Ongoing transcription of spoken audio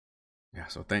Yeah,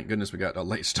 so thank goodness we got a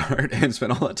late start and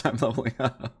spent all that time leveling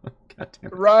up. God damn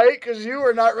it. Right? Because you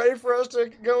were not ready for us to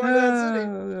go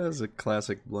into That was a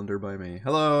classic blunder by me.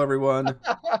 Hello, everyone.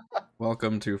 that city.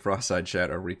 Welcome to Frostside Chat,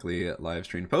 our weekly live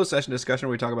stream post-session discussion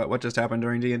where we talk about what just happened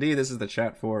during D&D. This is the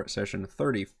chat for session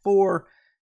 34.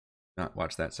 Not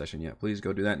watched that session yet. Please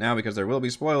go do that now because there will be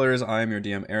spoilers. I am your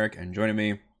DM, Eric, and joining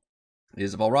me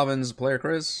is Valravn's player,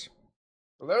 Chris.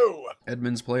 Hello.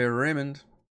 Edmund's player, Raymond.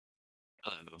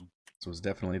 Hello. This was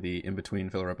definitely the in-between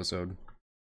filler episode.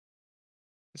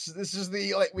 This is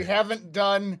the we haven't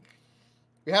done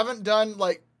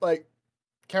like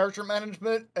character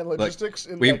management and logistics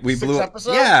in we 6 blew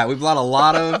episodes. Yeah, we blew out a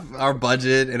lot of our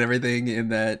budget and everything in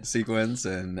that sequence,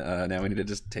 and now we need to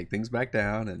just take things back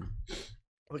down. And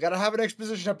We gotta have an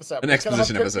exposition episode. An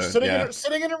exposition episode,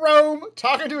 sitting in a room,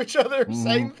 talking to each other,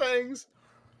 saying things.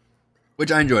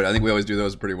 which I enjoyed. I think we always do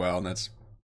those pretty well, and that's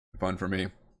fun for me.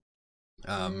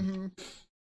 And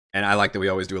I like that we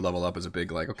always do a level up as a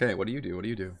big okay, what do you do? What do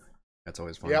you do? That's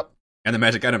always fun. Yep. And the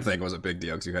magic item thing was a big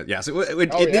deal because you had so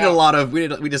it needed a lot of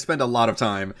we just spent a lot of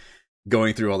time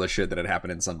going through all the shit that had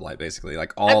happened in Sunblight, basically.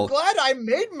 I'm glad I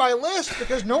made my list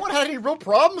because no one had any real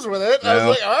problems with it. No. I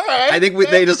was like, all right. I think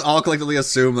they just all collectively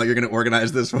assume that you're going to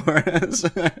organize this for us.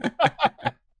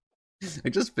 I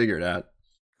just figured out.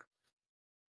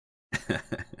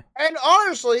 And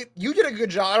honestly, you did a good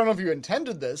job. I don't know if you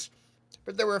intended this,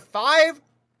 but there were 5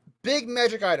 big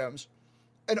magic items,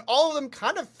 and all of them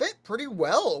kind of fit pretty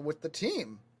well with the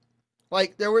team.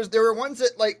 Like there were ones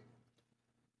that like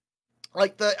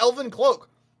the Elven Cloak.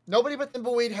 Nobody but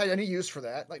Thimbleweed had any use for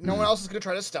that. Like no one else is going to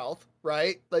try to stealth,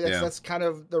 right? Like that's kind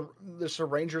of this a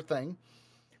ranger thing.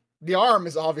 The arm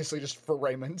is obviously just for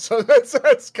Raymond, so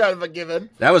that's kind of a given.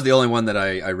 That was the only one that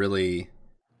I really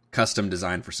custom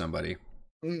designed for somebody.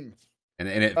 And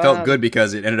it felt good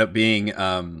because it ended up being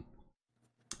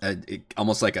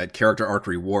almost like a character arc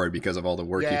reward because of all the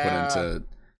work you put into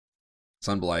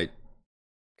Sunblight.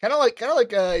 Kind of like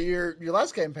your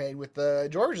last campaign with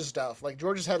George's stuff. Like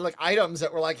George's had like items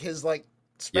that were like his like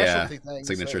specialty things,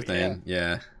 signature thing.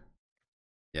 Yeah.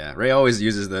 Ray always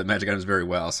uses the magic items very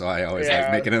well, so I always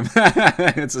like making them.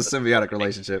 It's a symbiotic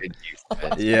relationship.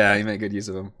 Yeah, you make good use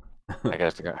of them. I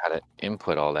gotta figure out how to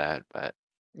input all that, but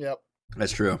Yep,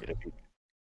 that's true.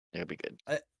 It'll be good.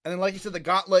 And then, like you said, the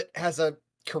gauntlet has a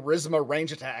charisma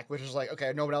range attack, which is like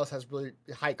okay, no one else has really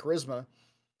high charisma.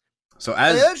 So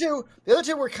as the other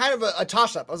two were kind of a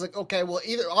toss up. I was like, okay, well,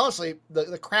 either honestly,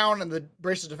 the crown and the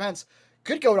brace of defense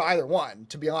could go to either one,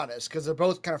 to be honest, because they're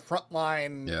both kind of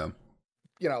frontline,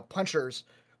 punchers.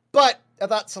 But I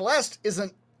thought Celeste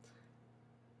isn't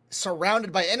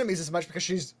surrounded by enemies as much because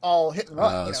she's all hit and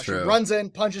run. That's She true. runs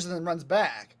in, punches, and then runs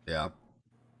back. Yeah.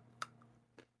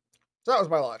 So that was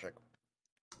my logic.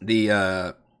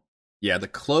 The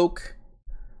cloak,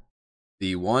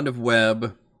 the wand of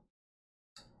web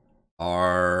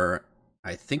are,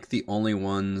 I think, the only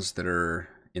ones that are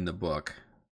in the book,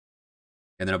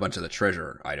 and then a bunch of the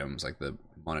treasure items, like the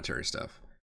monetary stuff.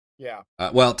 Yeah.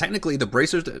 Well, technically, the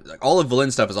bracers, all of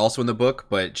Valynn's stuff is also in the book,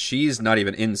 but she's not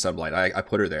even in Sunblight. I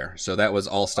put her there, so that was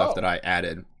all stuff that I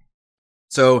added.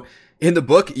 So in the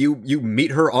book, you meet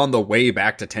her on the way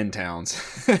back to Ten Towns.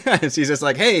 She's just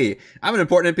like, "Hey, I'm an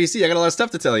important NPC. I got a lot of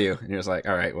stuff to tell you." And you're just like,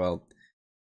 "All right, well,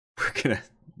 we're gonna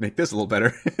make this a little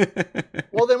better."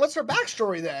 Well, then what's her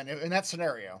backstory then in that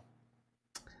scenario?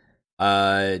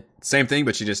 Same thing,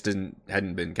 but she just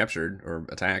hadn't been captured or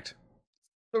attacked.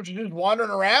 So she's just wandering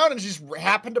around and she just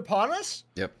happened upon us?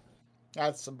 Yep.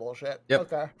 That's some bullshit. Yep.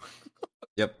 Okay.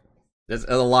 Yep. There's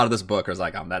a lot of this book was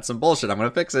like, that's some bullshit. I'm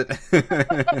gonna fix it.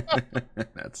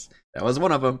 That was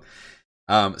one of them.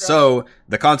 So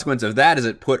the consequence of that is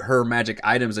it put her magic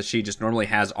items that she just normally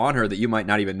has on her that you might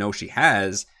not even know she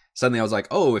has. Suddenly I was like,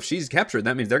 oh, if she's captured,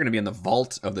 that means they're going to be in the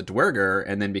vault of the Dwerger.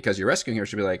 And then because you're rescuing her,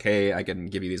 she'll be like, hey, I can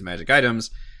give you these magic items.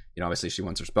 Obviously she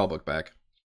wants her spellbook back.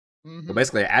 So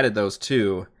basically I added those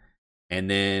two. And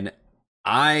then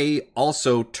I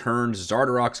also turned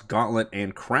Zardarok's gauntlet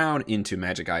and crown into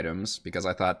magic items because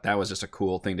I thought that was just a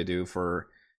cool thing to do for,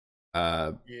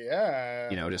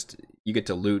 just you get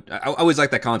to loot. I always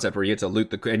like that concept where you get to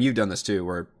loot and you've done this too,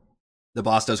 where the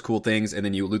boss does cool things, and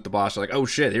then you loot the boss. You're like, oh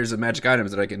shit, here's the magic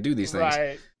items that I can do these things.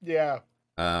 Right, yeah.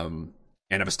 And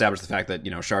I've established the fact that,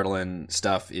 Chardalyn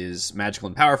stuff is magical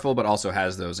and powerful, but also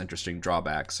has those interesting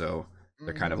drawbacks, so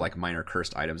they're kind of like minor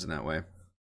cursed items in that way.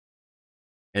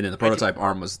 And then the prototype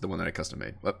arm was the one that I custom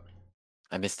made. What?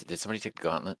 I missed it. Did somebody take the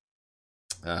gauntlet?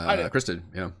 Chris did,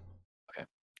 yeah. Okay.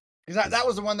 Because that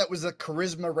was the one that was a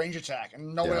charisma range attack,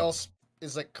 and no one else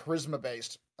is like charisma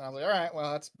based. And I was like, all right,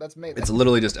 well, that's me. It's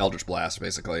literally just Eldritch Blast,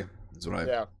 basically. Is what I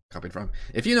Yeah. copied from.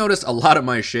 If you notice, a lot of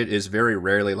my shit is very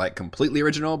rarely like completely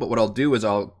original, but what I'll do is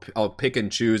I'll pick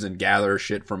and choose and gather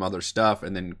shit from other stuff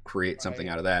and then create something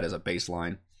out of that as a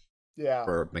baseline Yeah.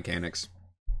 for mechanics.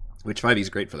 Which 5e is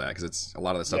great for that because it's a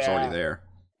lot of the stuff's Yeah. already there.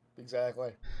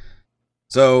 Exactly.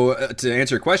 So to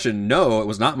answer your question, no, it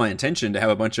was not my intention to have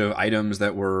a bunch of items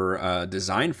that were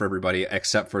designed for everybody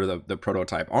except for the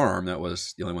prototype arm. That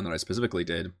was the only one that I specifically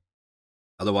did.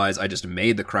 Otherwise, I just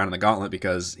made the crown and the gauntlet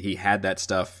because he had that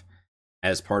stuff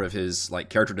as part of his like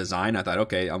character design. I thought,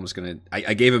 okay, I'm just gonna.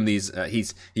 I gave him these. He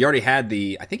already had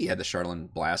I think he had the Charlatan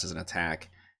Blast as an attack,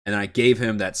 and then I gave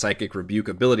him that Psychic Rebuke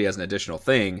ability as an additional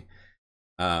thing,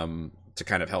 to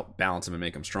kind of help balance him and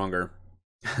make him stronger.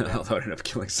 Although I ended up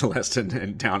killing Celeste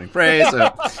and downing Prey, so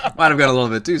might have got a little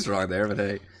bit too strong there, but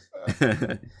hey.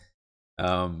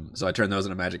 So I turned those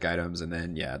into magic items, and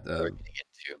then the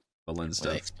Lin When they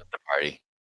stuff. split the party.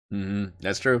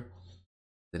 That's true.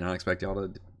 Did not expect y'all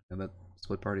to have that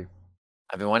split party.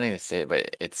 I've been wanting to say it,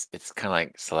 but it's kind of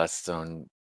like Celeste's own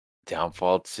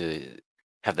downfall to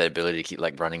have that ability to keep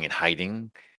like running and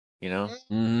hiding. You know,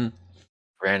 Mm-hmm.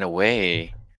 ran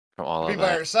away from all Be of by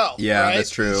that. herself. Yeah, right? that's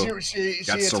true. She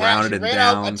Got attacked, surrounded she and ran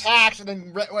out, downed. attacked, and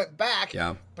then went back.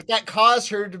 Yeah, But that caused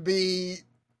her to be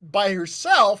by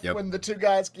herself Yep. when the two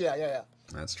guys. Yeah.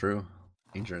 that's true.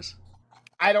 Dangerous.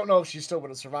 I don't know if she still would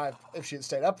have survived if she had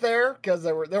stayed up there because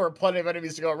there were plenty of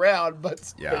enemies to go around.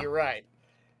 But Yeah. you're right.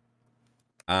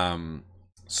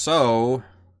 So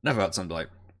enough about Sunblight.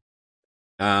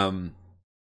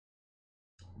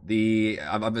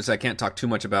 Obviously I can't talk too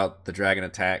much about the dragon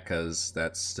attack because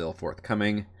that's still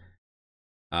forthcoming.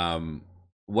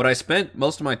 What I spent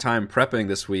most of my time prepping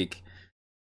this week,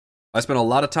 I spent a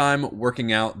lot of time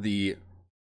working out the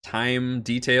time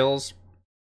details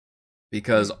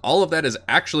because all of that is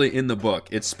actually in the book.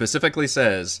 It specifically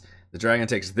says the dragon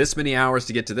takes this many hours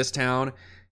to get to this town.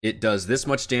 It does this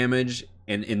much damage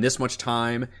in this much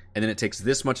time, and then it takes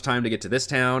this much time to get to this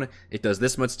town. It does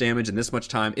this much damage in this much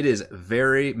time. It is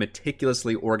very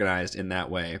meticulously organized in that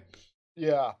way.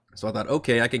 Yeah. So I thought,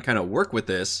 okay, I can kind of work with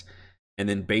this, and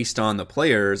then based on the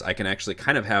players, I can actually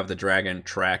kind of have the dragon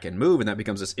track and move, and that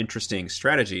becomes this interesting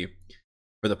strategy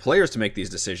for the players to make these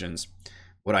decisions.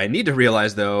 What I need to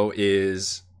realize, though,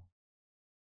 is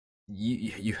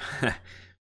you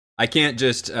I can't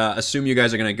just assume you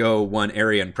guys are going to go one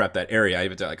area and prep that area. I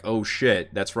have to like, oh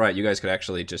shit, that's right. You guys could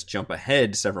actually just jump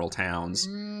ahead several towns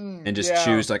and just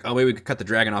choose like, oh, maybe we could cut the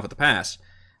dragon off at the pass.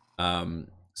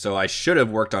 So I should have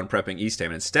worked on prepping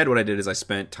Easthaven. Instead, what I did is I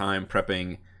spent time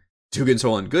prepping Dugan's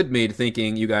Hole and Goodmead,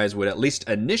 thinking you guys would at least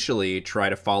initially try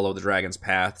to follow the dragon's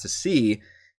path to see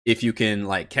if you can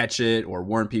like catch it or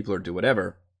warn people or do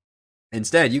whatever.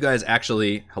 Instead, you guys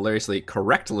actually hilariously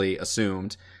correctly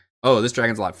assumed, oh, this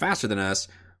dragon's a lot faster than us.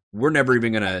 We're never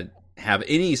even going to have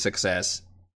any success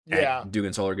at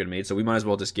Dugan's Hole or Goodmead, so we might as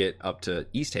well just get up to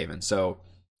Easthaven. So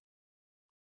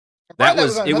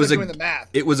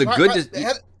it was a good.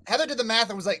 Heather did the math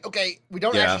and was like, okay, we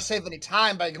don't actually save any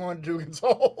time by going to Dugan's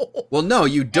Hole. Well, no,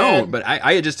 you don't, but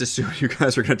I had just assumed you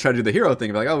guys were going to try to do the hero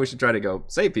thing. Like, oh, we should try to go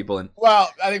save people. And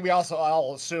well, I think we also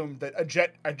all assumed that a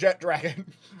jet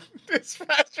dragon is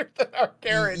faster than our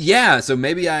carriage. Yeah, so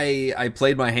maybe I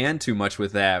played my hand too much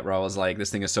with that, where I was like,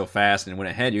 this thing is so fast, and went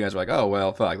ahead. You guys were like, oh,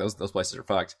 well, fuck, those places are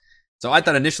fucked. So I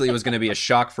thought initially it was going to be a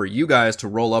shock for you guys to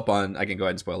roll up on, I can go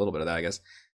ahead and spoil a little bit of that, I guess,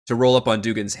 to roll up on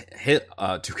Dugan's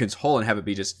Hole and have it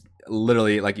be just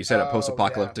literally, like you said, a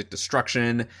post-apocalyptic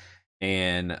destruction.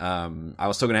 And I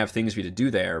was still going to have things for you to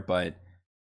do there, but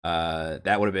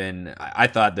that would have been, I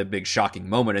thought, the big shocking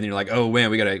moment. And then you're like, oh man,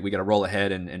 we gotta roll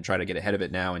ahead and try to get ahead of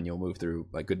it now, and you'll move through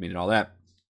like Goodmead and all that.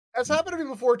 That's happened to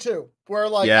me before too, where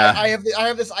like I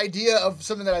have this idea of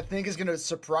something that I think is going to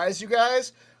surprise you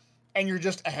guys, and you're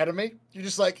just ahead of me. You're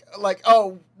just like,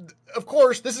 oh, of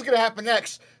course this is going to happen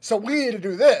next, so we need to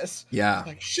do this. Yeah. I'm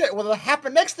like, shit. Well, the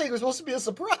happen next thing was supposed to be a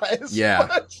surprise. Yeah.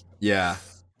 But, yeah.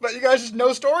 But you guys just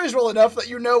know stories well enough that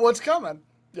you know what's coming.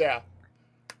 Yeah.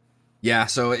 Yeah.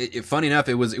 So funny enough,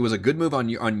 it was a good move on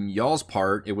y'all's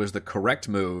part. It was the correct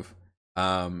move.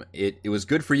 It was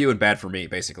good for you and bad for me,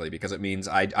 basically, because it means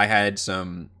I had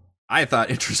some, I thought,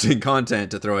 interesting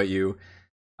content to throw at you.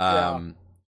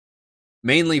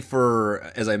 Mainly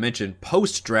for, as I mentioned,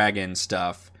 post-dragon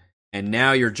stuff, and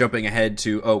now you're jumping ahead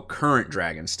to, current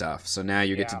dragon stuff. So now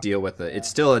you get to deal with it. It's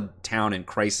still a town in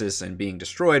crisis and being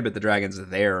destroyed, but the dragon's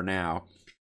there now.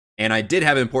 And I did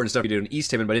have important stuff to do in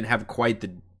Easthaven, but I didn't have quite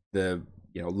the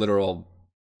literal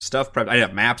stuff prepped. I didn't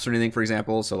have maps or anything, for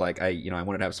example, so like I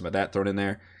wanted to have some of that thrown in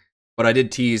there. But I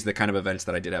did tease the kind of events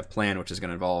that I did have planned, which is going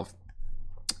to involve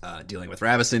dealing with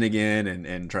Ravison again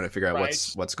and trying to figure out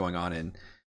what's going on in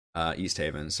East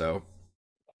Haven. So,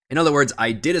 in other words,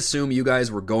 I did assume you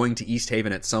guys were going to East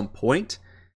Haven at some point.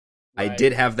 I Right.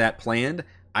 did have that planned.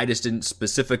 I just didn't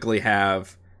specifically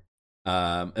have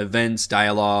events,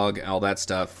 dialogue, all that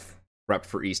stuff prepped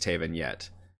for East Haven yet.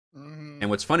 Mhm. And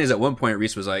what's funny is at one point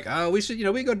Reese was like, "Oh, we should,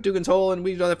 we go to Dugan's Hole and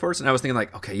we do that first." And I was thinking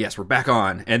like, "Okay, yes, we're back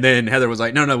on." And then Heather was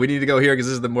like, "No, we need to go here because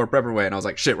this is the more prepper way." And I was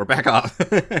like, "Shit, we're back off."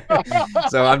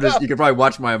 So you can probably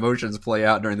watch my emotions play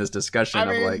out during this discussion. I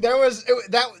mean, of like, there was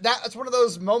that's one of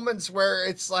those moments where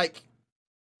it's like,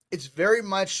 it's very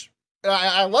much.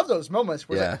 I love those moments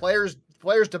where Yeah. the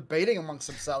players debating amongst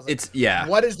themselves. Like, it's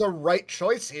what is the right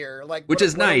choice here? Like, which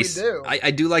is what do we nice. do?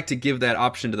 I do like to give that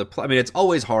option to the play. I mean, it's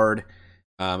always hard,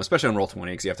 especially on Roll20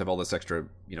 because you have to have all this extra,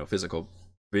 physical,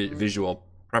 visual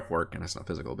prep work, and it's not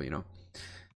physical, but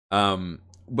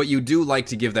but you do like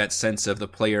to give that sense of the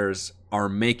players are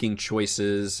making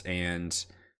choices, and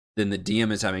then the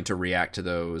DM is having to react to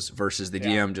those versus the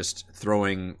DM just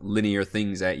throwing linear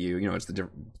things at you. It's the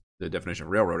definition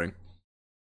of railroading.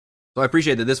 So I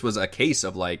appreciate that this was a case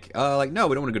of no, we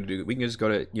don't want to go to. We can just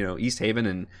go to East Haven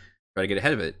and try to get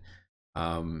ahead of it.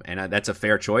 And that's a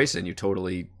fair choice, and you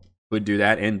totally would do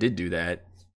that and did do that.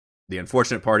 The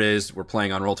unfortunate part is we're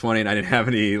playing on Roll20, and I didn't have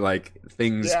any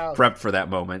things prepped for that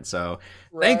moment. So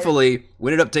thankfully,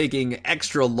 we ended up taking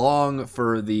extra long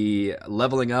for the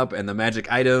leveling up and the magic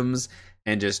items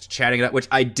and just chatting it up. Which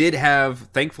I did have,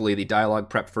 thankfully, the dialogue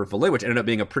prepped for Valine, which ended up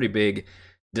being a pretty big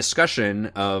discussion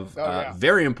of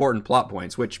very important plot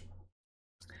points. Which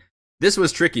this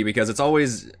was tricky because it's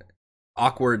always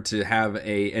awkward to have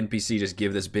a NPC just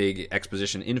give this big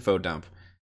exposition info dump.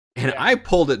 And I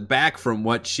pulled it back from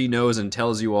what she knows and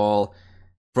tells you all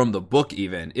from the book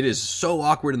even. It is so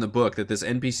awkward in the book that this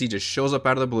NPC just shows up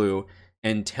out of the blue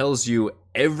and tells you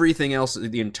everything else,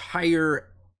 everything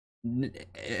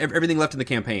left in the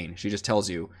campaign. She just tells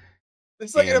you.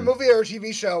 It's like in a movie or a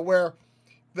TV show where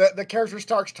the character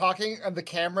starts talking and the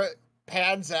camera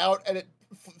pans out and it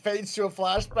fades to a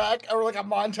flashback or like a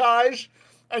montage,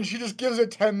 and she just gives a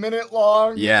 10-minute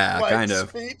long kind of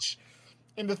speech.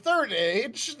 In the Third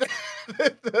Age.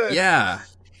 Yeah.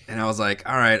 And I was like,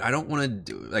 all right, I don't want to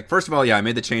do... first of all, I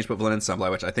made the change, put Valine and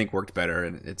Sunblight, which I think worked better,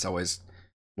 and it's always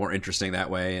more interesting that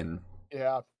way, and...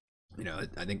 Yeah.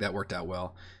 I think that worked out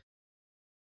well.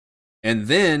 And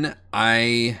then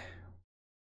I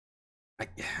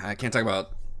can't talk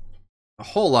about a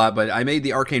whole lot, but I made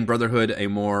the Arcane Brotherhood a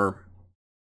more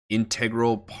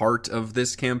integral part of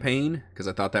this campaign, because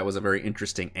I thought that was a very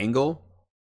interesting angle.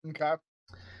 Okay.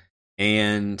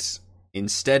 And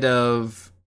instead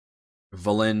of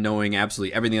Valine knowing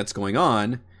absolutely everything that's going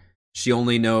on, she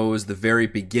only knows the very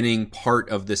beginning part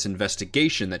of this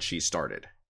investigation that she started.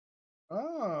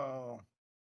 Oh.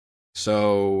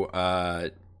 So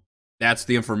that's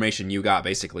the information you got,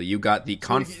 basically. You got the...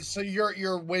 So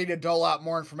you're waiting to dole out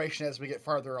more information as we get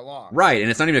farther along. Right, and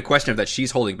it's not even a question of that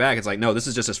she's holding back. It's like, no, this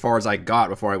is just as far as I got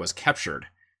before I was captured.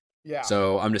 Yeah.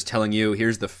 So I'm just telling you,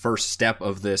 here's the first step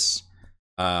of this...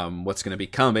 what's going to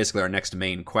become basically our next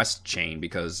main quest chain,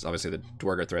 because obviously the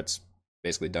Dwargar threat's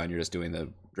basically done. You're just doing the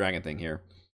dragon thing here.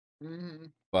 Mm-hmm.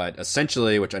 But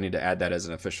essentially, which I need to add that as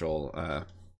an official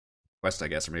quest, I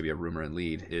guess, or maybe a rumor and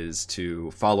lead, is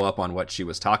to follow up on what she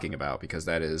was talking about, because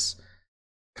that is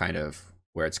kind of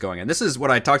where it's going. And this is what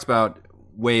I talked about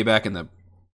way back in the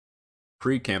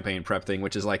pre-campaign prep thing,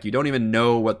 which is you don't even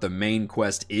know what the main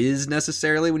quest is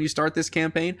necessarily when you start this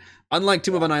campaign. Unlike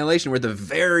Tomb of Annihilation, where at the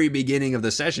very beginning of the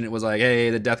session it was like,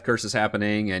 hey, the death curse is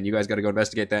happening and you guys got to go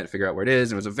investigate that and figure out where it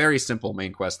is. And it was a very simple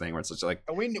main quest thing where it's just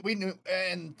we knew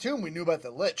in Tomb we knew about the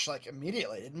Lich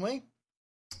immediately, didn't we?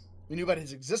 We knew about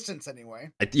his existence anyway.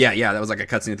 Yeah, that was a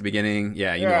cutscene at the beginning.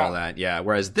 Yeah, you know all that. Yeah,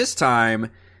 whereas this time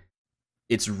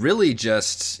it's really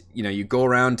just, you go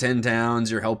around 10 towns,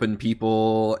 you're helping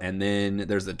people, and then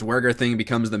there's the Dwargar thing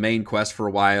becomes the main quest for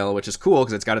a while, which is cool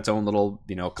because it's got its own little,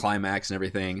 climax and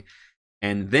everything.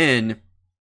 And then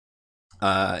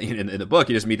in the book,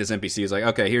 you just meet this NPC who's like,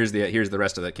 okay, here's the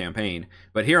rest of the campaign.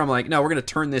 But here I'm like, no, we're going to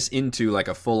turn this into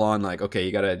a full-on, okay,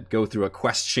 you got to go through a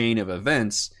quest chain of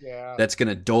events that's going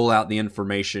to dole out the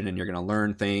information, and you're going to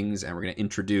learn things, and we're going to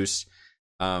introduce...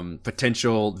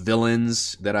 potential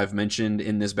villains that I've mentioned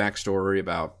in this backstory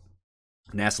about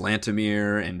Nas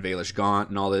Lantamir and Valish Gaunt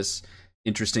and all this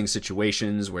interesting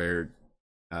situations where,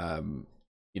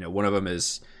 one of them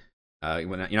is,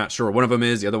 you're not sure one of them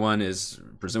is, the other one is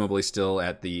presumably still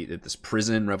at this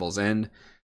prison, Revel's End.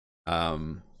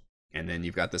 And then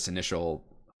you've got this initial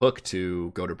hook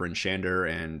to go to Bryn Shander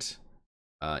and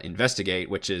investigate,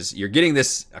 which is you're getting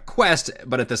this quest,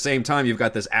 but at the same time you've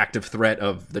got this active threat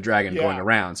of the dragon going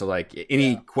around. So like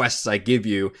any quests I give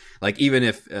you, like even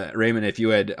if Raymond, if you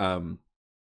had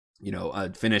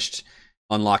finished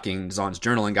unlocking Zaun's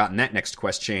journal and gotten that next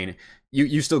quest chain,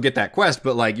 you still get that quest,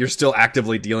 but like you're still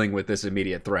actively dealing with this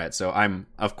immediate threat. So I'm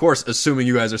of course assuming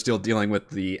you guys are still dealing with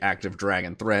the active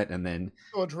dragon threat, and then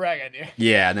dragon,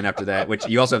 and then after that, which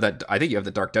you also have that, I think you have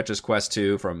the Dark Duchess quest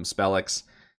too from Spellix,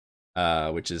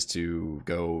 which is to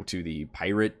go to the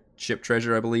pirate ship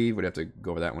treasure, I believe. We'd have to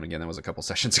go over that one again. That was a couple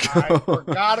sessions ago. I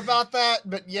forgot about that,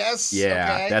 but yes.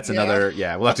 Yeah, okay, that's another.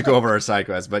 Yeah, we'll have to go over our side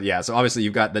quest. But yeah, so obviously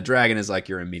you've got the dragon is like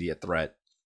your immediate threat.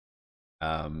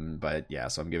 But yeah,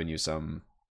 so I'm giving you some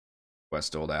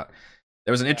quest doled out.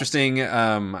 There was an interesting.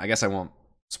 I guess I won't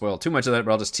spoil too much of that,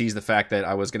 but I'll just tease the fact that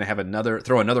I was going to have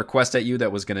throw another quest at you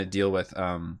that was going to deal with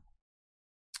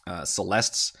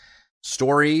Celeste's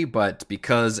story, but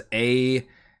because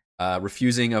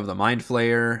refusing of the Mind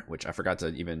Flayer, which I forgot to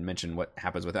even mention what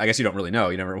happens with it. I guess you don't really know.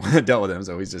 You never dealt with him,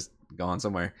 so he's just gone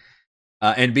somewhere.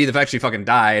 And B, the fact she fucking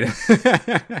died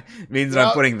means that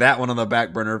I'm putting that one on the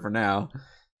back burner for now,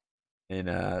 and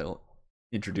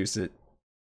introduce it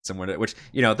somewhere. Which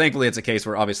thankfully it's a case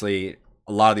where obviously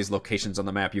a lot of these locations on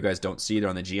the map you guys don't see. They're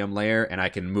on the GM layer, and I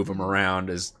can move them around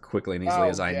as quickly and easily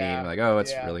as I need. Like,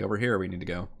 it's really over here we need to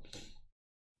go.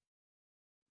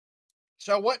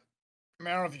 So what? I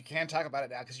mean, I don't know if you can talk about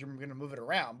it now because you're going to move it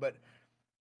around, but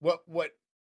what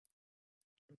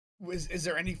is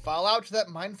there any fallout to that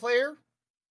Mind Flayer?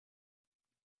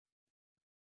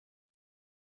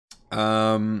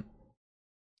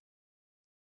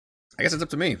 I guess it's up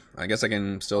to me. I guess I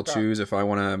can still choose if I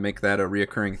want to make that a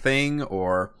reoccurring thing,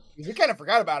 or we kind of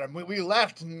forgot about him. We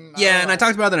left. And I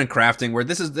talked about that in crafting, where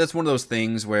that's one of those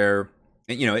things where,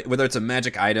 whether it's a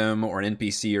magic item or an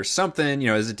NPC or something,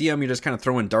 as a DM, you're just kind of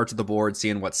throwing darts at the board,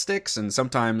 seeing what sticks, and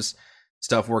sometimes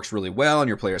stuff works really well and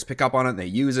your players pick up on it and they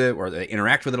use it or they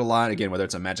interact with it a lot. Again, whether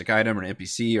it's a magic item or an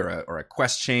NPC or a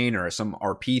quest chain or some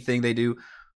RP thing they do,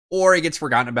 or it gets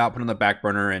forgotten about, put on the back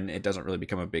burner, and it doesn't really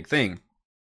become a big thing.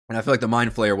 And I feel like the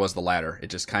Mind Flayer was the latter. It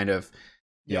just kind of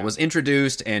was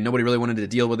introduced and nobody really wanted to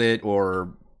deal with it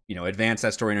or, advance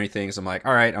that story or anything. So I'm like,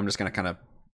 all right, I'm just going to kind of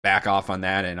back off on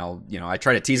that. And I'll, I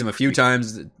try to tease him a few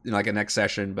times in like a next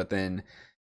session, but then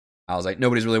I was like,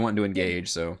 nobody's really wanting to engage.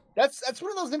 So that's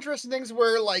one of those interesting things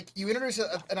where like you introduce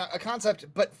a concept,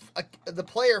 but the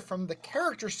player from the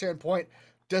character standpoint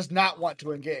does not want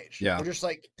to engage. Yeah. They're just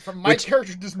like, from my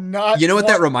character does not. You know what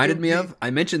that reminded me of? I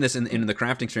mentioned this in the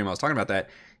crafting stream. I was talking about that.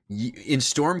 In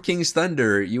Storm King's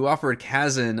Thunder, you offered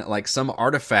Kazan like some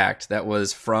artifact that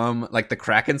was from like the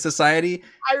Kraken Society,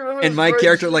 and my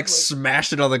character like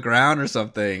smashed it on the ground or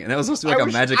something, and that was supposed to be like a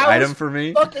magic item for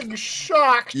me. Fucking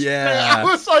shocked. Yeah, I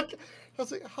was like,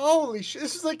 holy shit!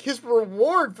 This is like his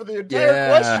reward for the entire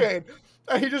quest chain.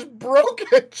 And he just broke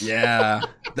it. Yeah,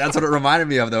 that's what it reminded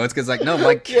me of, though. It's because like, no,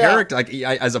 my character, like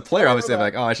as a player, obviously, I'm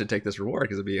like, oh, I should take this reward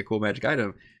because it'd be a cool magic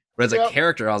item. But as a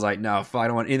character, I was like, no, I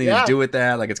don't want anything to do with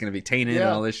that. Like, it's going to be tainted and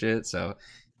all this shit. So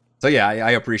yeah,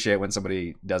 I appreciate when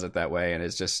somebody does it that way. And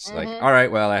it's just like, all right,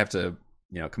 well, I have to,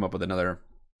 come up with another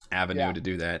avenue to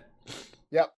do that.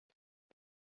 Yep.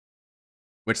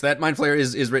 Which that Mind Flayer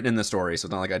is written in the story. So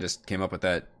it's not like I just came up with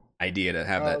that idea to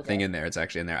have that thing in there. It's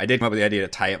actually in there. I did come up with the idea to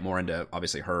tie it more into,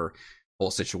 obviously, her whole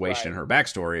situation and her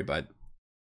backstory. But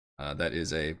that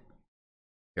is a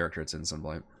character it's in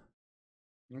Sunblight.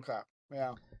 Okay.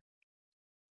 Yeah.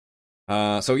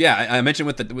 So yeah, I mentioned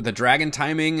with the dragon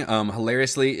timing,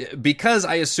 hilariously, because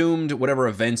I assumed whatever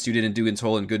events you did in Dugan's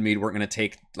Hole and Goodmead weren't going to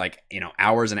take like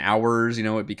hours and hours.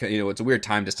 Because it's a weird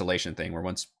time distillation thing where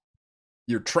once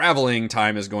you're traveling,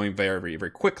 time is going very, very,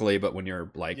 very quickly. But when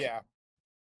you're like,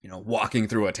 walking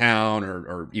through a town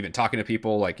or even talking to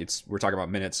people, like we're talking about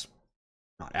minutes,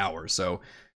 not hours. So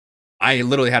I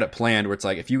literally had it planned where it's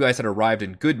like if you guys had arrived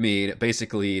in Goodmead,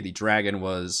 basically the dragon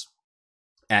was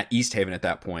at East Haven at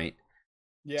that point.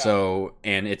 Yeah. So,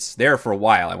 and it's there for a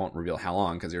while. I won't reveal how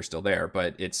long because you're still there,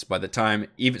 but it's by the time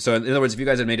in other words, if you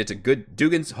guys had made it to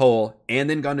Dugan's Hole and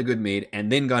then gone to Goodmead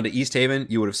and then gone to East Haven,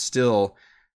 you would have still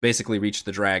basically reached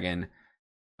the dragon.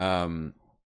 It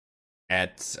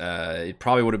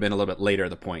probably would have been a little bit later at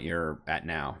the point you're at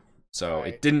now. So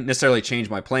it didn't necessarily change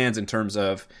my plans in terms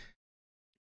of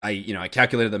I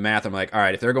calculated the math. I'm like, all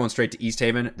right, if they're going straight to East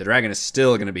Haven, the dragon is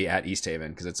still going to be at East Haven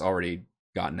because it's already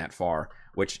gotten that far.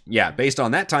 Which, based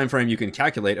on that time frame, you can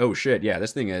calculate, oh shit,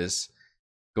 this thing is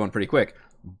going pretty quick.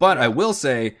 But I will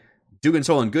say, Dugan's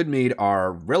Hole and Goodmead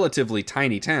are relatively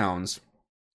tiny towns.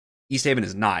 East Haven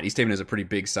is not. East Haven is a pretty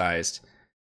big-sized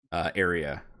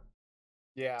area.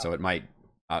 Yeah. So it might,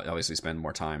 obviously spend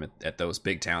more time at those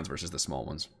big towns versus the small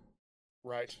ones.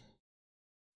 Right.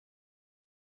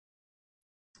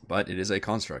 But it is a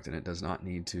construct, and it does not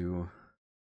need to.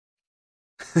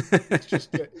 It's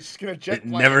just gonna jet It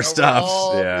plane never over stops.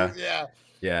 all Yeah. these- yeah.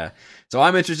 Yeah. So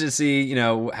I'm interested to see,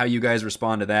 how you guys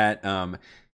respond to that. I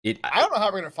don't know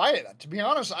how we're gonna fight it. To be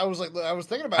honest, I was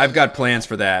thinking about. I've got plans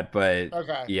for that, but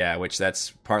Okay. yeah, which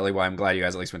that's partly why I'm glad you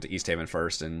guys at least went to East Haven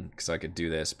first, and because I could do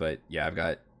this. But yeah, I've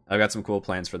got some cool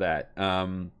plans for that.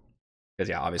 Because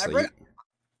yeah, obviously,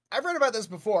 I've read about this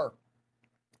before,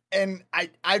 and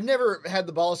I've never had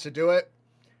the balls to do it,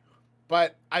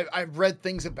 but I've read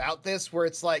things about this where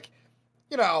it's like,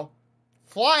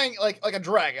 flying like a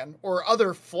dragon or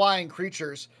other flying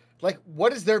creatures. Like,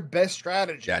 what is their best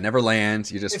strategy? yeah, never land.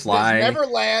 You just If fly. there's never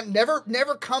land,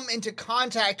 never come into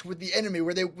contact with the enemy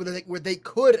where they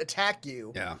could attack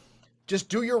you. Yeah. Just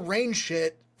do your range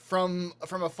shit from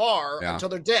afar Yeah. until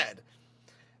they're dead.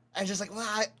 And just like,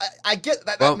 well, I get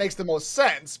that. Well- That makes the most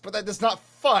sense, but that is not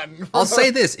fun. I'll say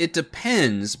this: it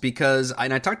depends because,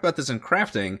 and I talked about this in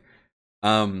crafting.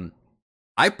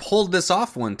 I pulled this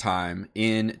off one time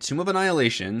in Tomb of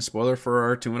Annihilation. Spoiler for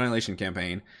our Tomb of Annihilation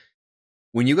campaign.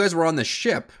 When you guys were on the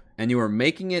ship and you were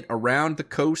making it around the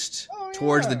coast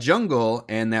towards the jungle,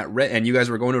 and and you guys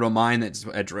were going to a mine that's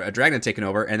a dragon had taken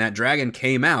over, and that dragon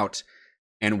came out,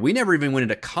 and we never even went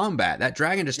into combat. That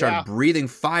dragon just started breathing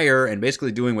fire and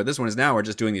basically doing what this one is now. We're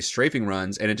just doing these strafing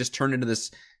runs, and it just turned into this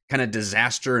kind of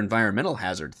disaster environmental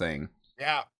hazard thing.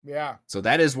 Yeah. So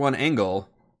that is one angle.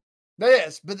 That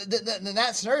is, but in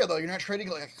that scenario though, you're not treating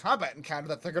it like a combat encounter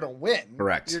that they're gonna win.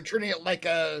 Correct. You're treating it like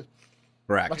a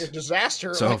Correct.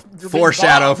 disaster. So like you're being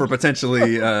foreshadow bombed. for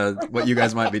potentially what you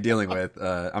guys might be dealing with.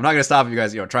 I'm not going to stop if you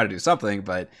guys try to do something,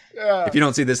 but if you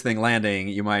don't see this thing landing,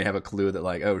 you might have a clue that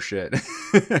like, oh shit,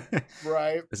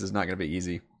 right. this is not going to be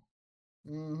easy.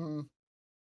 Mm-hmm.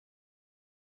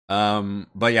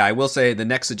 But yeah, I will say the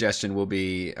next suggestion will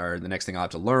be, or the next thing I'll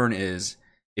have to learn is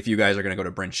if you guys are going to go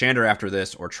to Bryn Shander after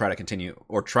this, or try to continue,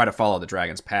 or try to follow the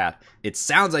dragon's path. It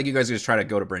sounds like you guys are just try to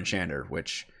go to Bryn Shander,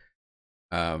 which,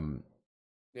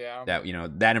 Yeah.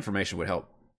 that information would help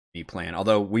me plan.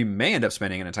 Although we may end up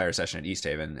spending an entire session at East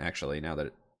Haven, actually, now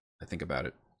that I think about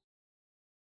it.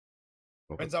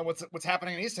 Depends on what's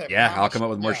happening in East Haven. Yeah, How I'll much- come up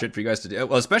with more shit for you guys to do.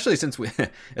 Well, especially since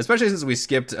we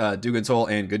skipped Dugan's Hole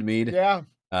and Goodmead. Yeah.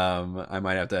 I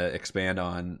might have to expand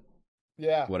on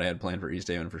Yeah. what I had planned for East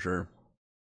Haven for sure.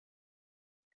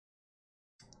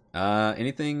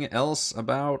 Anything else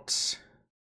about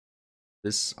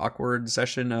this awkward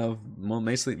session of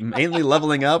mainly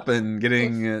leveling up and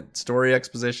getting story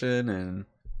exposition and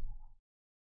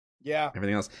Yeah.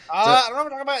 everything else? I don't know if we're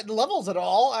talking about levels at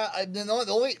all.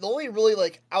 The only really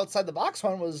like outside the box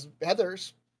one was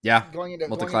Heather's Yeah, going into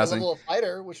multi-classing. level of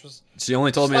fighter, which was She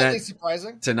only told me slightly that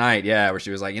surprising. tonight, yeah, where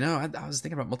she was like, I was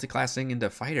thinking about multi-classing into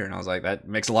fighter, and I was like, that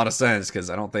makes a lot of sense because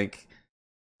I don't think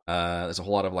there's a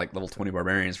whole lot of like level 20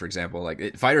 barbarians, for example.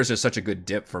 Like fighter is just such a good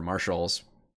dip for marshals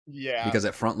Yeah. because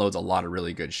it front loads a lot of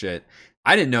really good shit.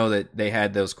 I didn't know that they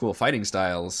had those cool fighting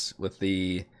styles with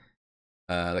the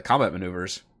combat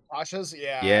maneuvers. Tasha's,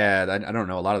 yeah. Yeah, I don't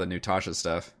know a lot of the new Tasha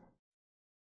stuff.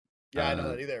 Yeah, I know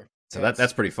that either. So Yeah,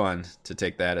 that's pretty fun to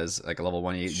take that as like a level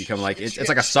 1. You become like it's It's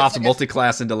like a it's soft like a-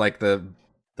 multi-class into like the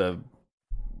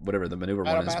whatever the maneuver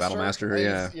one is, Battle Master. I think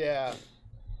Yeah. yeah.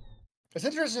 It's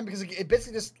interesting because it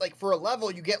basically just like for a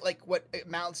level you get like what it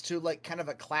amounts to like kind of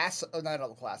a class, not a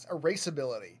class, a race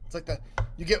ability. It's like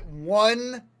you get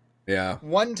one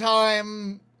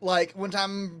time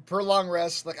per long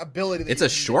rest like ability. That It's you a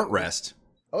can short do. rest.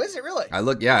 Oh, is it really? I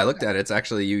looked at it. It's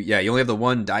actually you only have the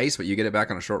one dice, but you get it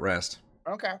back on a short rest.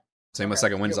 Okay. Same with Okay.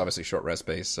 second wind is obviously short rest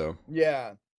based, so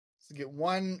Yeah. So you get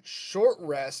one short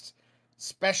rest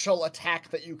special attack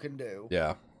that you can do.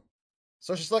 yeah.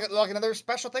 So it's just like another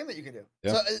special thing that you can do.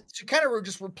 Yeah. So she kind of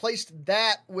just replaced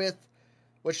that with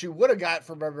what she would have got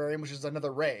for Barbarian, which is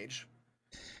another rage.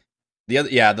 The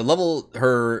level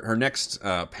her next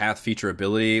path feature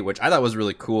ability, which I thought was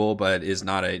really cool, but is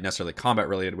not a necessarily combat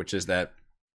related, which is that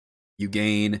you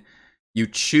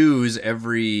choose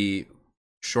every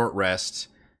short rest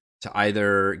to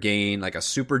either gain like a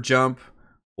super jump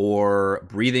or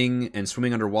breathing and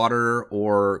swimming underwater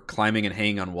or climbing and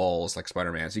hanging on walls like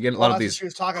Spider-Man. So you get a lot of these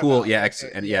cool,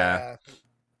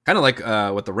 kind of like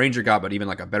what the Ranger got, but even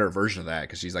like a better version of that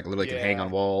because she's like literally can hang on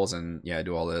walls and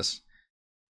do all this.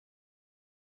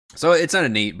 So it's kind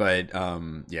of neat, but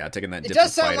taking that. It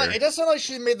does sound like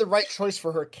she made the right choice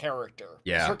for her character.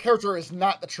 Yeah, her character is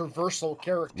not the traversal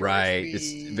character, right?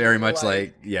 It's very much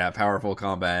like powerful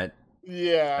combat,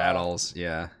 battles,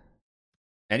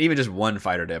 And even just one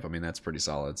fighter dip, I mean, that's pretty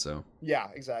solid. So Yeah,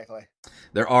 exactly.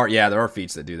 there are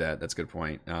feats that do that. That's a good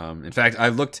point. In fact, I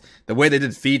looked, the way they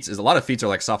did feats is a lot of feats are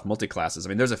like soft multi-classes. I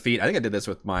mean, there's a feat, I think I did this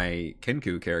with my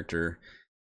Kenku character,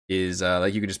 is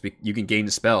like you can gain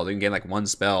spells. You can gain like one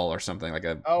spell or something, like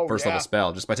a first level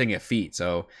spell just by taking a feat.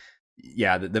 So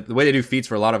yeah, the way they do feats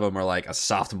for a lot of them are like a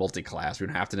soft multi-class. You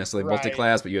don't have to necessarily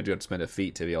multi-class, but you have to spend a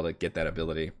feat to be able to get that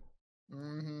ability.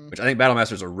 Mm-hmm. Which I think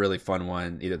Battlemaster is a really fun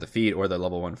one, either the feat or the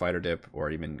level 1 fighter dip, or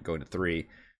even going to 3,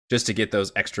 just to get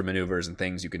those extra maneuvers and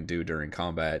things you can do during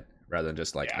combat, rather than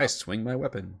just like, I swing my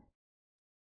weapon.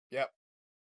 Yep.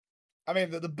 I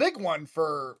mean, the big one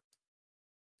for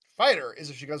fighter is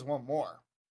if she goes one more,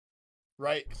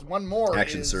 right? Because one more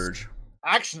Action Surge,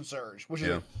 which is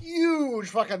a huge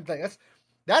fucking thing.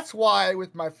 That's why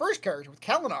with my first character, with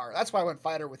Kalinar, that's why I went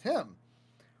fighter with him.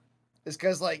 Is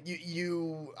because like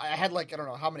I had like I don't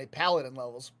know how many paladin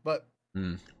levels, but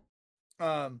then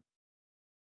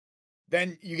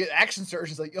you get action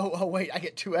surge. It's like oh wait, I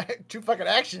get two fucking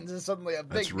actions, and suddenly a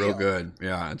big. That's real deal. Good.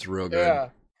 Yeah, it's real good.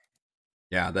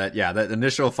 Yeah, that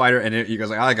initial fighter, and you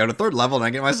guys like, I go to 3rd level and I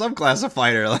get my subclass of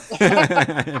fighter.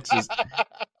 It's just,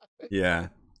 yeah,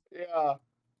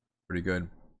 pretty good.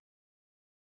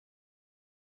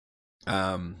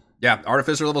 Yeah,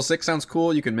 Artificer level 6 sounds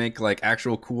cool. You can make like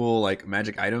actual cool like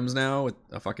magic items now with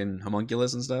a fucking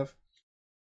homunculus and stuff.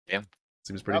 Yeah,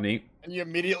 seems pretty neat. And you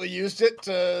immediately used it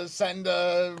to send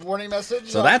a warning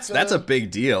message. So that's a big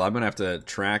deal. I'm gonna have to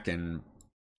track and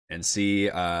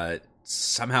see.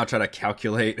 Somehow try to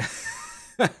calculate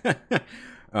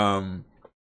how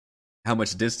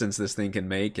much distance this thing can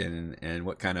make and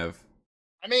what kind of.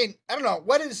 I mean, I don't know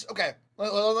what is okay.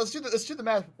 Let's do the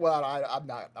math. Well, I'm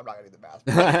not gonna do the math.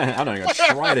 I'm not gonna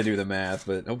try to do the math,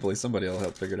 but hopefully somebody will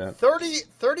help figure it out.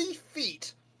 30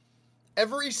 feet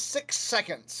every 6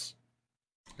 seconds.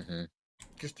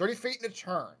 Just 30 feet in a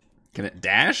turn. Can it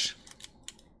dash?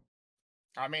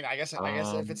 I mean, I guess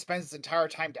if it spends its entire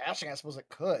time dashing, I suppose it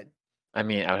could. I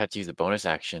mean, I would have to use the bonus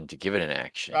action to give it an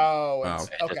action.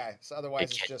 Okay. So otherwise,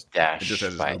 it's just dash. It just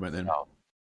has its movement then.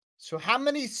 So how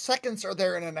many seconds are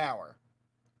there in an hour?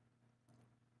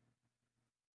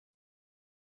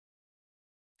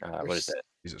 What is that?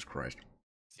 Jesus Christ.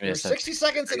 There's 60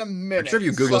 seconds in a minute. I'm sure if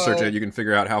you Google search it, you can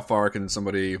figure out how far can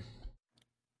somebody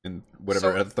in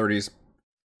whatever at the 30s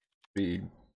be.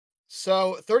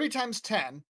 So 30 times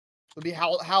 10 would be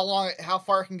how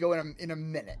far it can go in a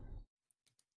minute.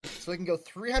 So it can go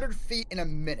 300 feet in a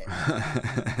minute.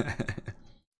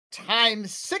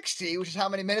 Times 60, which is how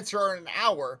many minutes are in an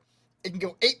hour, it can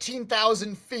go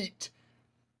 18,000 feet.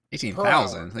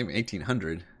 18,000? I think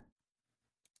 1,800.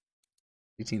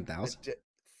 18,000?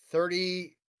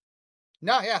 30.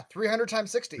 No, yeah, 300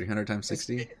 times 60. 300 times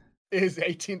 60 is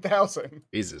 18,000.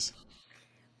 Jesus.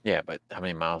 Yeah, but how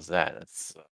many miles is that?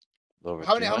 That's over.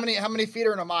 How many feet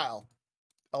are in a mile?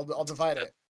 I'll divide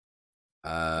it.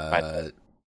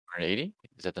 180?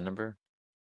 Is that the number?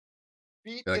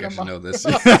 Feet I feel like I should know this.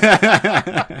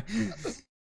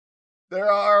 There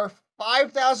are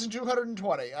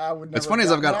 5,220. I would never. It's funny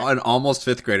as I've got an almost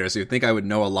 5th grader, so you'd think I would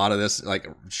know a lot of this like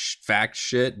fact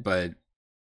shit, but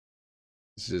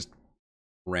it's just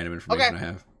random information I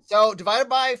have. So divided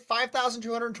by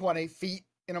 5,220 feet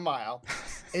in a mile,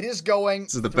 it is going.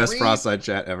 This is the best Frostside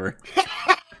chat ever.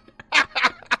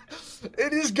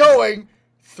 It is going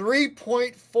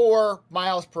 3.4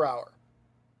 miles per hour.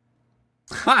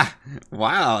 Ha!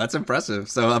 Wow, that's impressive.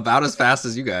 So about as fast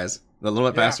as you guys. A little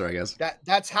bit faster, I guess.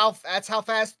 That's how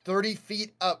fast 30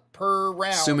 feet up per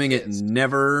round. Assuming it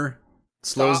never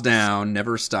slows down,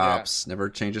 never stops, never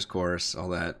changes course, all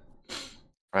that.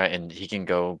 Right, and he can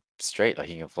go straight, like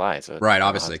he can fly. So right,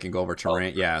 obviously, it can go over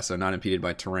terrain. Yeah, so not impeded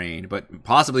by terrain, but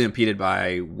possibly impeded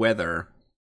by weather.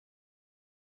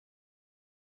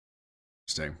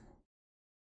 Interesting.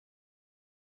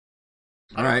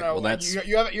 All right, well that's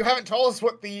you haven't told us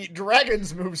what the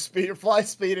dragon's fly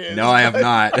speed is. No, I have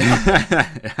not.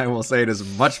 I will say it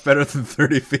is much better than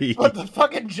 30 feet. But the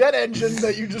fucking jet engine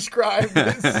that you described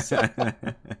is.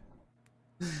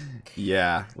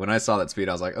 Yeah, when I saw that speed,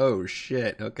 I was like, "Oh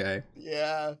shit!" Okay.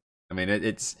 Yeah. I mean,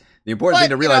 it's the important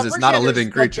thing to realize. It's not a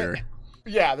living creature.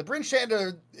 The Bryn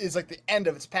Shander is like the end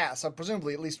of its path, so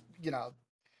presumably, at least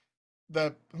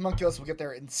the homunculus will get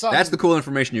there in some. That's the cool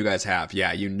information you guys have.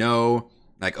 Yeah,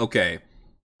 like, okay,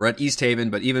 we're at East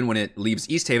Haven, but even when it leaves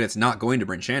East Haven, it's not going to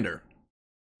Bryn Shander.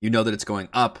 You know that it's going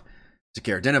up to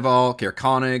Caer Dineval, Caer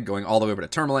Konig, going all the way over to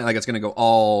Tourmaline. Like, it's going to go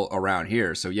all around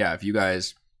here. So, yeah,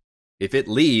 if it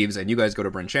leaves and you guys go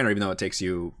to Bryn Shander, even though it takes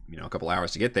you, a couple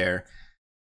hours to get there,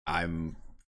 I'm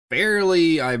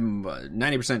fairly, I'm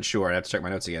 90% sure, I have to check my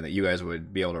notes again, that you guys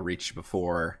would be able to reach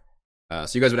before.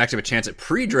 So you guys would actually have a chance at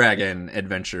pre-dragon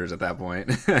adventures at that point.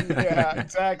 Yeah,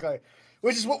 exactly.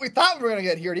 Which is what we thought we were gonna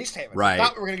get here at East Haven. Right. We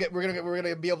thought we were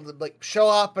gonna be able to like show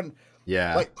up and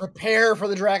Yeah. like prepare for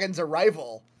the dragon's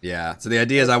arrival. Yeah. So the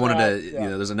idea is I wanted to, Yeah. you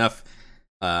know, there's enough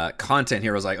content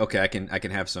here. I was like, okay, I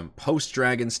can have some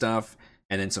post-dragon stuff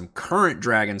and then some current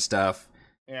dragon stuff.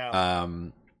 Yeah.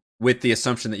 With the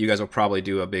assumption that you guys will probably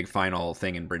do a big final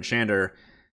thing in Bryn Shander,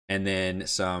 and then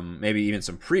maybe even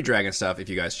some pre-dragon stuff if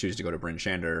you guys choose to go to Bryn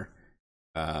Shander,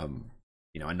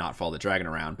 you know, and not follow the dragon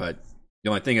around. But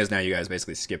the only thing is now you guys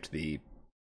basically skipped the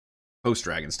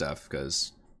post-dragon stuff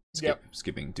because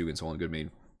skipping Dugan Soul and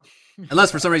Goodmead.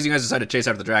 Unless for some reason you guys decide to chase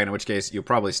after the dragon, in which case you'll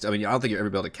probably. I mean, I don't think you'll ever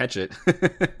be able to catch it.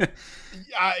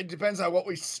 Yeah, it depends on what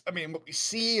we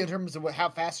see in terms of how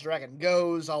fast the dragon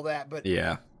goes, all that. But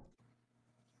Yeah.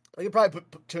 we could probably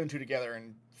put two and two together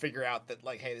and figure out that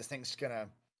like, hey, this thing's gonna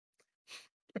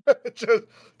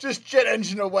just jet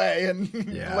engine away and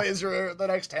laser the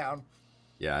next town.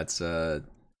 Yeah, it's a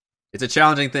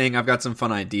challenging thing. I've got some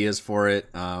fun ideas for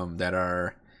it that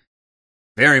are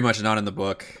very much not in the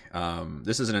book.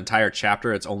 This is an entire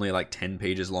chapter. It's only like 10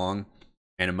 pages long,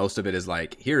 and most of it is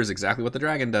like, here's exactly what the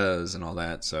dragon does and all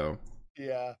that. So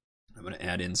yeah, I'm going to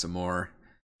add in some more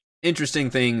interesting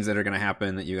things that are going to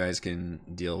happen that you guys can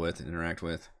deal with and interact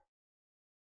with.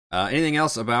 Anything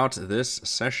else about this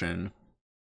session?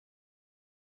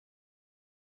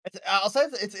 I'll say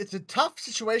it's a tough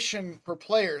situation for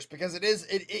players because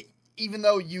it even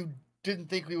though you didn't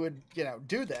think we would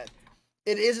do that,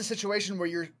 it is a situation where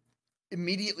you're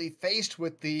immediately faced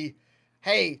with the,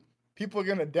 hey, people are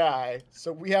gonna die,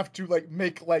 so we have to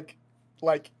make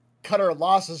cut our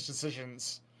losses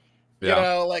decisions,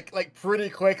 like pretty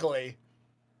quickly.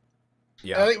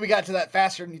 Yeah, and I think we got to that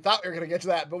faster than you thought we were gonna get to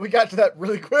that, but we got to that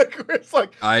really quick. It's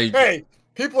like, hey,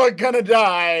 people are gonna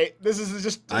die. This is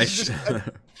just. I should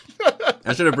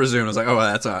have presumed. I was like,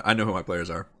 oh, I know who my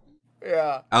players are.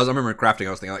 Yeah. I remember crafting. I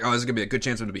was thinking like, oh, this is gonna be a good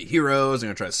chance for them to be heroes. They're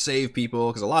gonna try to save people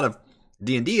because a lot of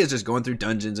D&D is just going through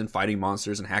dungeons and fighting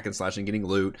monsters and hack and slash and getting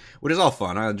loot, which is all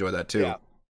fun. I enjoy that too. Yeah.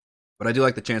 But I do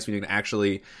like the chance when you can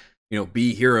actually,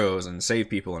 be heroes and save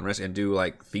people and do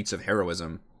like feats of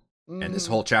heroism. And this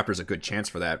whole chapter is a good chance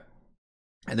for that.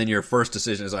 And then your first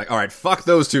decision is like, all right, fuck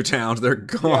those two towns. They're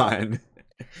gone.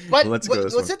 Yeah. But let's go.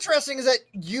 What's interesting is that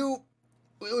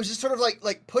it was just sort of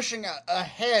like pushing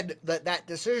ahead that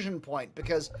decision point,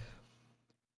 because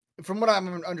from what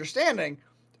I'm understanding,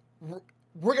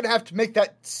 we're going to have to make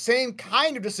that same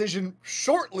kind of decision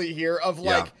shortly here of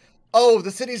oh,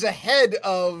 the cities ahead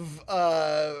of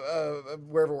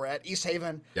wherever we're at, East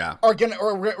Haven, we're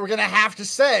gonna have to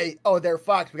say, oh, they're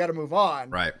fucked. We got to move on.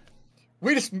 Right.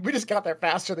 We just got there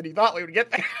faster than you thought we would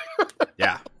get there.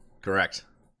 Yeah. Correct.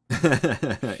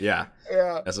 Yeah.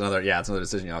 Yeah. It's another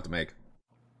decision you'll have to make.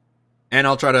 And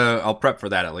I'll prep for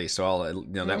that at least. So I'll,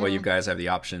 that way you guys have the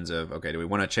options of, okay, do we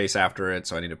want to chase after it?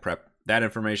 So I need to prep that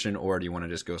information, or do you want to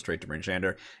just go straight to Bryn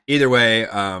Shander? Either way,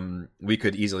 we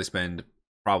could easily spend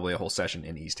probably a whole session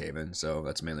in East Haven. So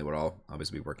that's mainly what I'll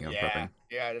obviously be working on prepping.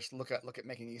 Yeah, just look at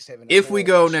making East Haven. If we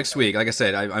go next week, like I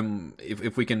said,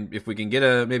 if we can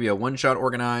get maybe a one shot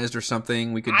organized or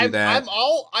something, we could do that.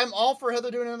 I'm all for Heather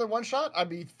doing another one shot. I'd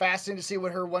be fascinated to see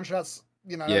what her one shots.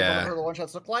 What her one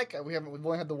shots look like. We've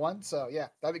only had the one, so yeah,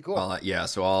 that'd be cool.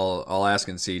 So I'll ask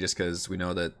and see, just because we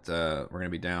know that we're gonna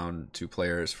be down 2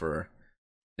 players for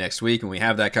next week, and we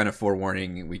have that kind of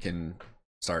forewarning, we can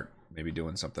start maybe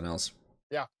doing something else.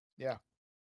 Yeah.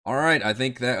 All right, I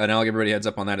think that, and I'll give everybody a heads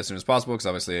up on that as soon as possible, because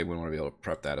obviously I wouldn't want to be able to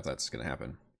prep that if that's gonna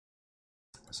happen.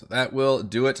 So that will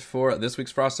do it for this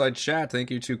week's Frostside Chat.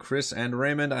 Thank you to Chris and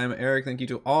Raymond. I'm Eric. Thank you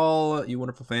to all you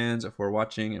wonderful fans for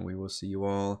watching, and we will see you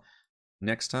all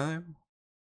next time.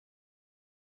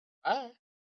 Bye.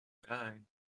 Bye.